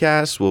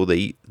podcasts? Will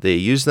they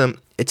use them?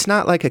 It's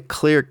not like a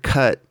clear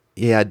cut,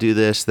 do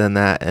this, then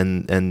that,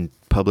 and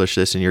publish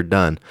this and you're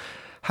done.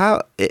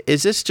 How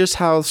is this just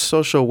how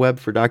social web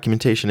for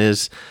documentation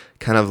is,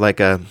 kind of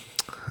like a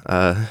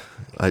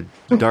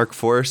dark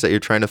forest that you're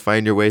trying to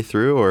find your way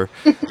through, or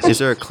is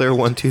there a clear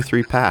 1, 2,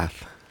 3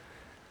 path?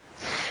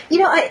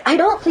 I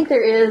don't think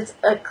there is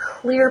a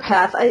clear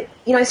path. I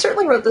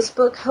certainly wrote this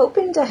book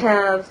hoping to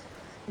have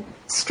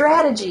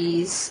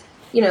strategies,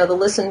 the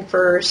listen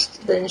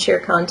first, then share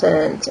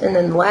content, and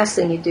then the last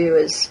thing you do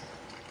is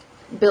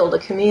build a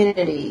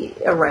community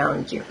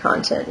around your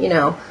content,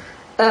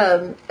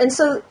 and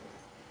so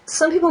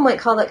some people might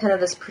call that kind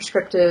of this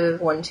prescriptive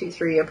 1, 2,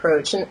 3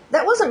 approach, and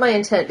that wasn't my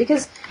intent,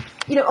 because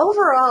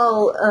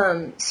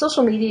overall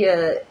social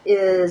media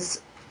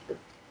is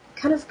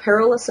kind of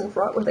perilous and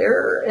fraught with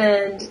error,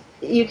 and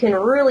you can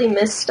really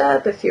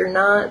misstep if you're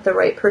not the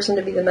right person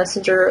to be the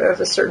messenger of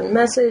a certain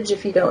message,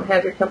 if you don't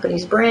have your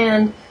company's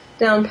brand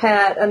down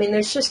pat. I mean,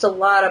 there's just a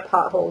lot of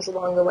potholes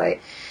along the way.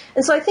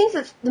 And so I think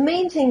that the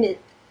main thing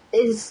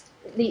is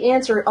the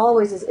answer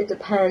always is it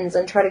depends,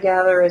 and try to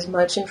gather as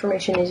much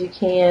information as you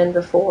can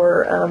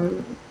before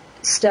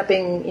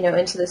stepping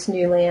into this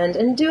new land,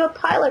 and do a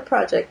pilot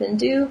project and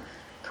do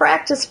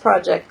practice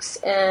projects.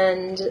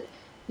 And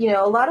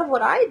a lot of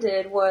what I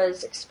did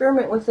was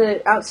experiment with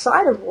it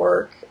outside of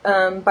work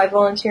by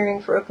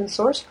volunteering for open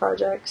source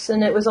projects,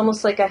 and it was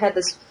almost like I had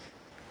this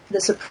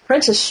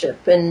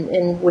apprenticeship in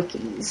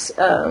wikis,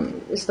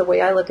 is the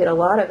way I look at a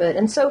lot of it.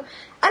 And so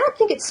I don't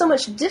think it's so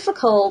much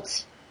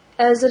difficult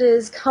as it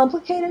is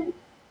complicated,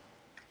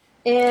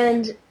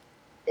 and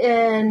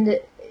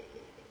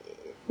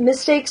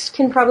mistakes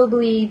can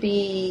probably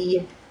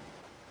be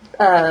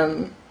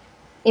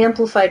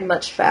amplified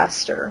much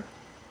faster.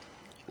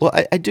 Well,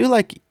 I do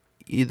like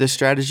the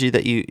strategy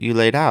that you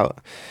laid out,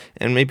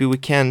 and maybe we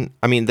can,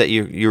 I mean, that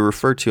you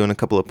referred to in a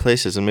couple of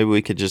places, and maybe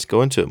we could just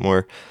go into it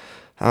more.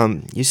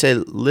 You say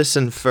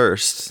listen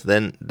first,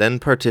 then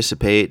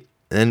participate,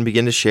 then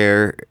begin to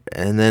share,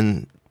 and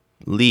then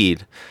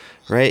lead,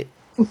 right?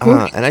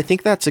 And I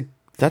think that's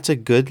a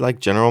good like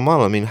general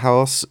model. I mean, how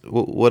else?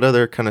 What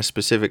other kind of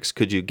specifics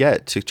could you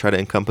get to try to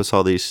encompass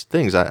all these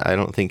things? I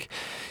don't think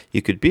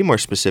you could be more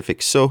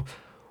specific. So,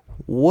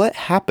 what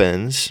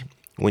happens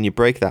when you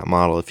break that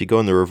model? If you go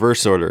in the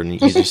reverse order and you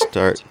just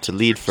start to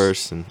lead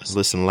first and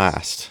listen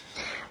last?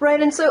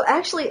 Right, and so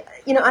actually,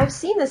 I've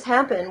seen this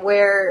happen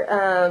where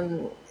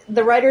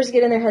the writers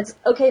get in their heads,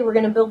 okay, we're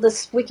going to build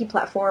this wiki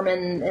platform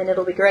and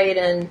it'll be great,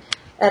 and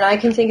I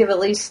can think of at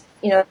least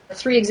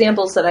 3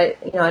 examples that I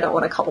don't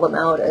want to call them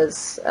out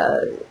as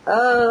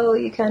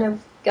you kind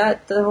of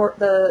got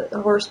the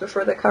horse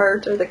before the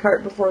cart or the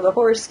cart before the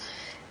horse.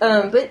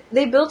 But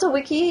they built a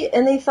wiki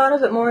and they thought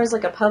of it more as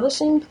like a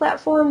publishing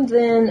platform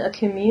than a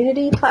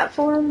community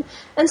platform,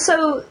 and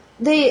so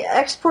they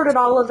exported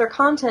all of their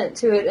content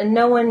to it, and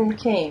no one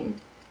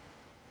came.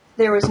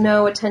 There was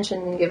no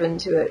attention given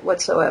to it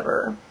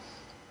whatsoever.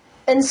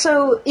 And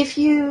so if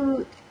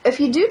you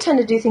do tend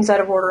to do things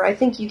out of order, I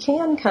think you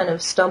can kind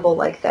of stumble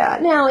like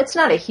that. Now, it's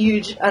not I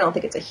don't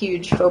think it's a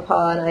huge faux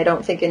pas, and I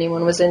don't think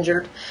anyone was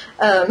injured.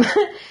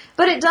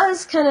 But it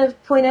does kind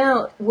of point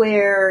out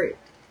where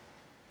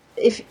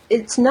if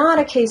it's not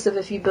a case of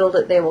if you build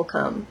it, they will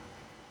come.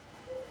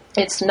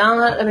 It's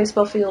not a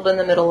baseball field in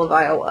the middle of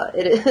Iowa.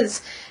 It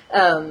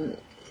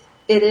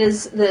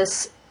is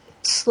this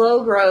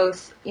slow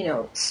growth,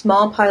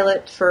 small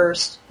pilot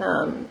first,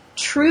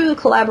 true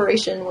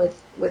collaboration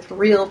with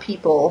real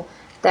people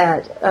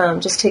that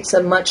just takes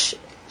a much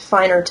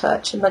finer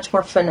touch, a much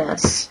more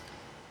finesse,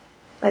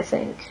 I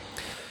think.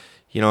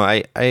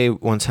 I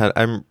once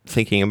I'm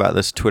thinking about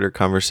this Twitter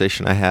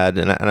conversation I had,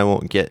 and I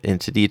won't get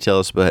into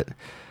details, but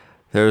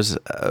there was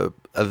a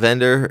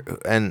vendor,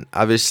 and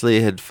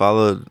obviously had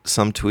followed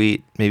some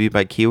tweet, maybe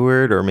by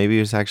keyword, or maybe he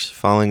was actually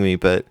following me,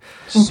 but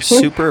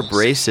super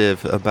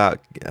abrasive about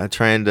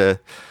trying to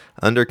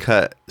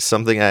undercut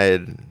something I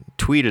had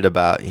tweeted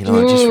about,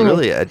 just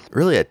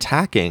really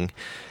attacking.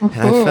 And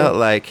I felt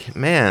like,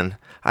 man,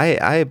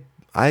 I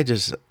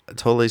just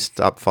totally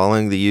stopped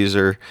following the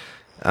user,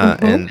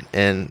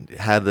 and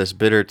had this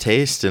bitter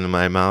taste in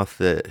my mouth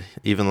that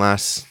even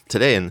lasts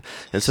today. And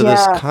so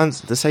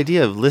this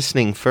idea of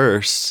listening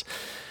first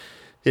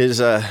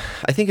is, I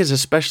think, is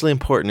especially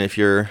important if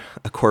you're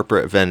a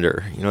corporate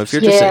vendor. If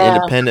you're just an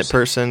independent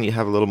person, you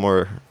have a little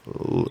more,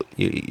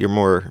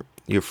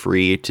 you're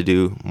free to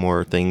do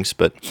more things.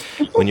 But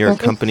when you're a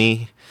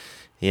company,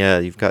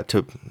 you've got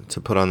to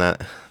put on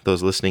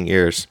those listening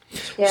ears.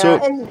 Yeah, so,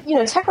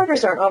 and tech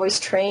writers aren't always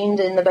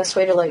trained in the best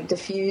way to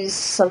diffuse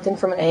something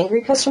from an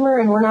angry customer,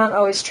 and we're not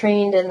always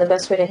trained in the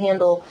best way to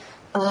handle,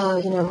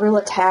 real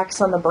attacks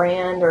on the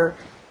brand, or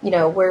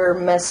where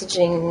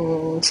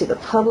messaging to the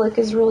public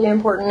is really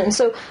important. And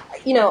so,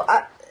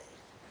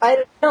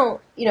 I don't,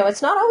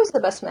 it's not always the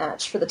best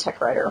match for the tech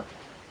writer.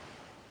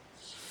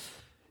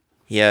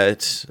 Yeah,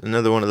 it's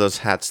another one of those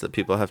hats that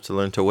people have to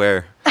learn to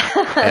wear,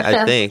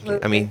 I think.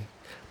 I mean,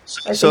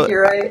 I think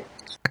you're right.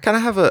 I kind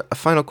of have a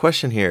final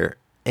question here,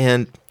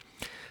 and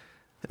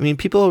I mean,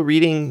 people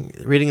reading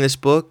this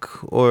book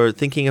or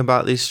thinking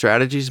about these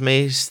strategies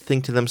may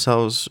think to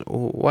themselves,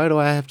 why do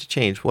I have to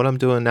change? What I'm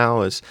doing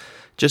now is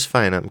just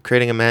fine. I'm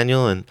creating a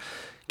manual and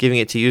giving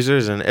it to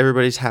users, and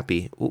everybody's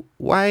happy.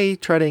 Why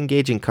try to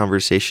engage in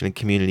conversation and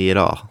community at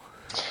all?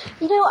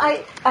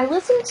 I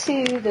listened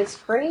to this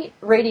great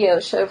radio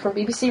show from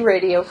BBC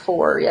Radio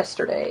 4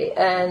 yesterday,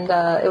 and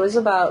it was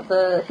about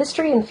the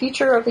history and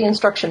future of the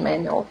instruction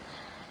manual.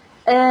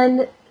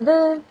 And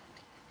the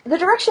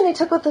direction they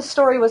took with the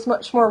story was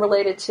much more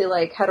related to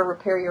how to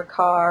repair your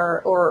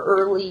car, or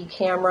early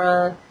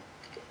camera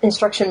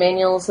instruction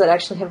manuals that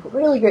actually have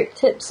really great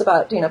tips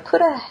about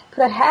put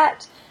a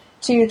hat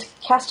to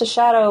cast a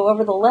shadow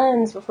over the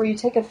lens before you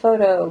take a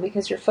photo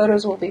because your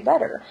photos will be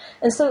better.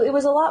 And so it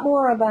was a lot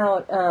more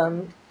about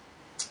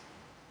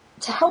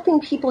to helping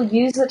people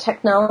use the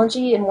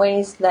technology in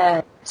ways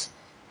that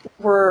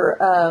were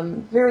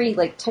very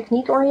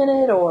technique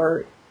oriented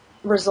or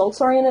results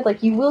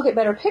oriented. You will get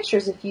better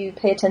pictures if you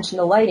pay attention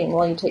to lighting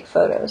while you take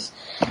photos.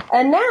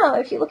 And now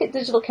if you look at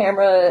digital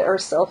camera or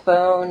cell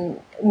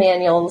phone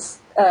manuals,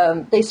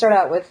 they start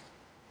out with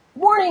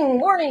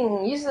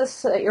warning, use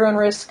this at your own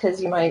risk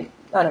because you might,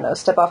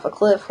 step off a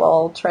cliff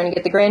while trying to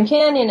get the Grand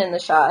Canyon in the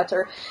shot,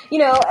 or,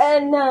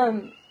 and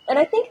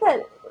I think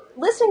that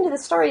listening to the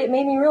story, it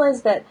made me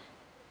realize that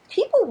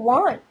people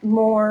want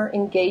more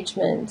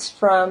engagement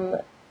from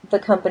the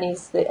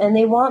companies, and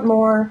they want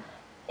more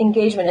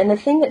engagement. And the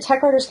thing that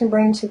tech writers can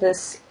bring to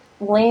this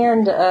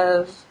land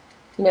of,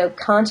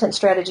 content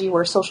strategy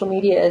where social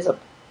media is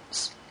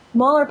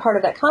smaller part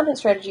of that content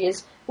strategy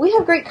is we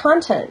have great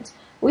content.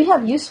 We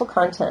have useful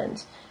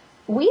content.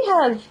 We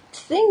have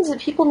things that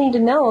people need to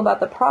know about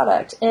the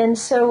product. And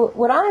so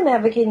what I'm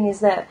advocating is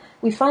that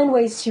we find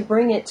ways to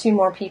bring it to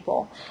more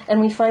people,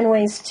 and we find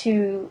ways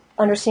to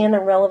understand the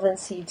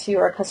relevancy to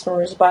our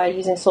customers by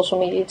using social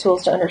media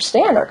tools to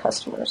understand our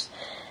customers.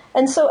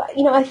 And so,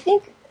 I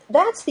think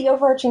that's the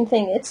overarching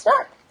thing. It's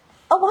not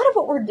a lot of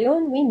what we're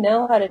doing, we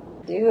know how to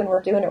do, and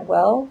we're doing it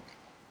well.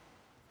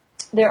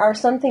 There are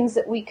some things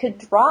that we could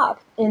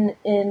drop in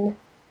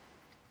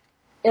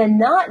and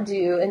not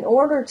do in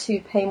order to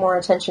pay more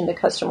attention to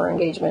customer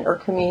engagement or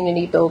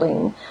community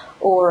building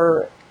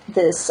or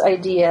this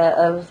idea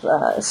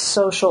of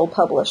social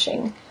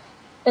publishing.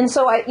 And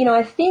so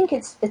I think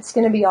it's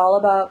going to be all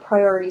about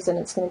priorities, and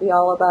it's going to be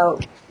all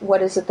about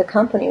what is it the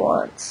company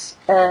wants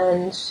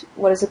and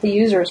what is it the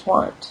users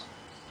want.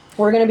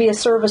 We're going to be a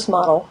service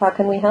model. How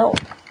can we help?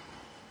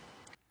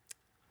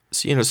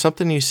 So,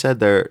 something you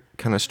said there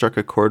kind of struck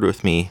a chord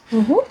with me.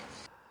 Mm-hmm.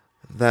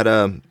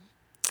 That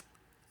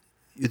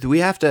we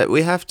have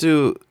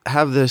to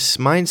have this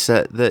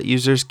mindset that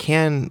users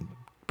can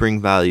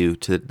bring value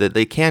to, that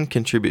they can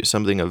contribute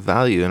something of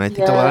value. And I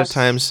think a lot of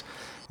times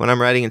when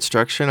I'm writing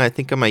instruction, I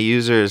think of my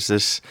user as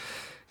this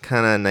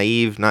kind of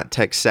naive, not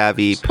tech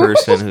savvy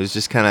person who's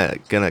just kind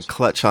of going to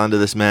clutch onto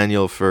this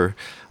manual for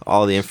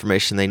all the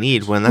information they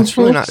need, when that's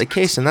really not the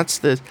case. And that's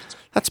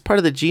part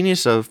of the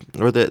genius of,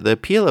 or the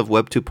appeal of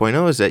Web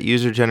 2.0, is that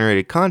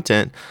user-generated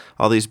content,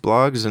 all these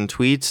blogs and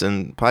tweets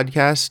and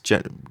podcasts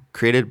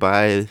created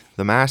by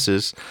the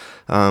masses,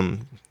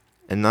 and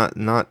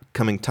not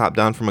coming top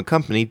down from a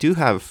company, do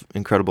have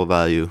incredible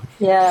value.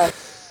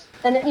 Yes.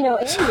 And, Andy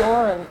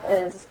Oram,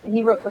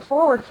 he wrote the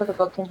foreword for the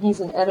book, and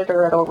he's an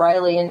editor at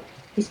O'Reilly, and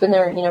he's been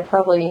there,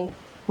 probably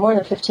more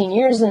than 15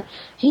 years, and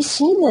he's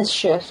seen this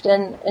shift,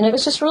 and it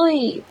was just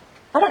really,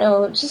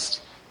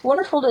 just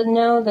wonderful to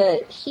know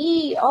that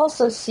he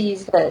also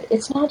sees that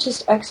it's not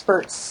just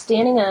experts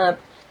standing up,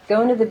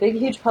 going to the big,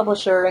 huge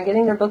publisher and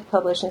getting their book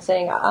published and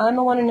saying, I'm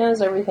the one who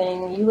knows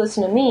everything, you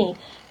listen to me.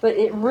 But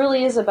it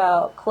really is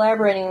about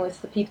collaborating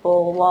with the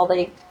people while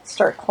they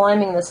start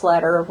climbing this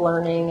ladder of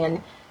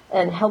learning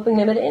and helping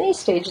them at any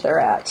stage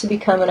they're at to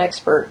become an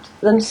expert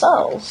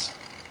themselves.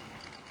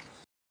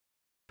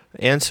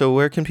 And so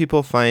where can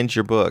people find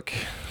your book?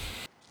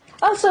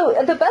 So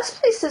the best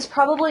place is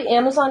probably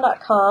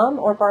Amazon.com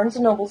or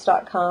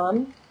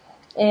BarnesandNobles.com.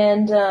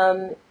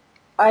 And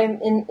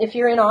if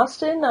you're in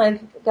Austin,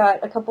 I've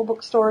got a couple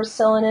bookstores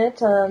selling it,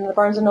 the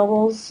Barnes and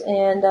Nobles,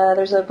 and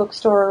there's a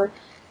bookstore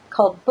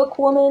called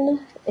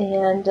Bookwoman.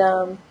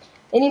 And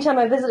anytime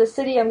I visit a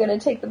city, I'm going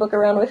to take the book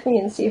around with me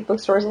and see if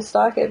bookstores will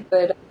stock it.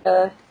 But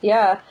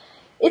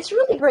it's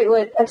really great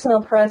what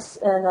XML Press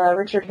and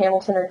Richard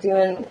Hamilton are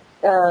doing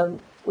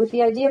with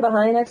the idea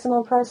behind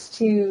XML Press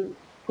to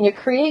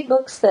create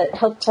books that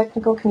help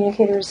technical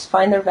communicators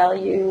find their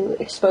value,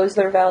 expose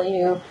their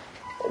value,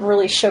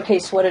 really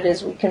showcase what it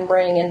is we can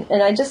bring.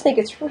 And I just think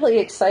it's really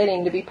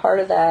exciting to be part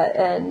of that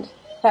and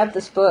have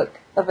this book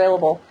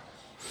available.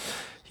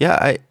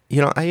 Yeah,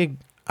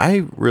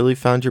 I really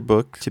found your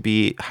book to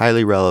be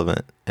highly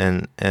relevant,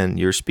 and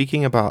you're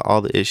speaking about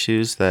all the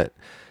issues that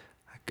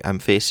I'm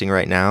facing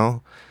right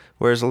now.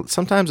 Whereas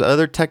sometimes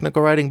other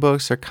technical writing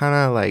books are kind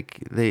of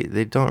like,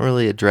 they don't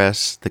really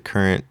address the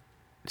current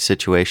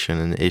situation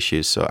and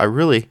issues. So I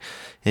really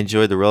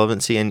enjoyed the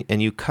relevancy,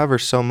 and you cover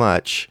so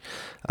much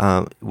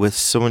with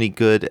so many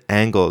good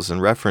angles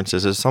and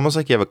references. It's almost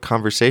like you have a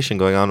conversation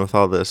going on with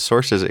all the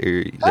sources that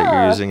you're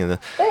using,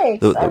 and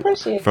thanks. I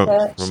appreciate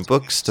that. From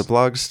books to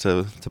blogs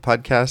to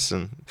podcasts,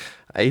 and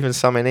I even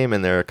saw my name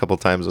in there a couple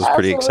times. I was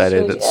pretty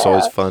excited. It's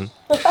always fun.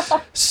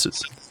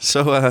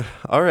 So,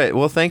 all right.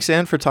 Well, thanks,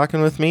 Ann, for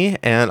talking with me,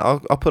 and I'll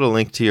put a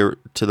link to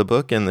the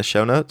book in the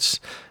show notes.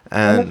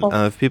 And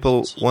if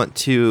people want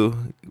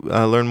to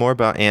learn more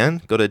about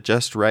Ann, go to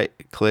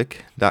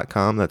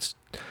justrightclick.com. That's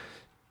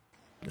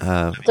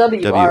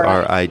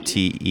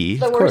WRITE.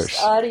 The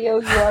worst audio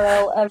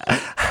URL ever.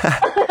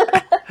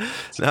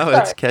 No,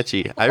 it's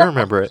catchy. I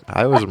remember it.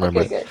 I always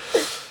remember it. Good.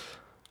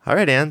 All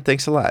right, Ann.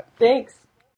 Thanks a lot. Thanks.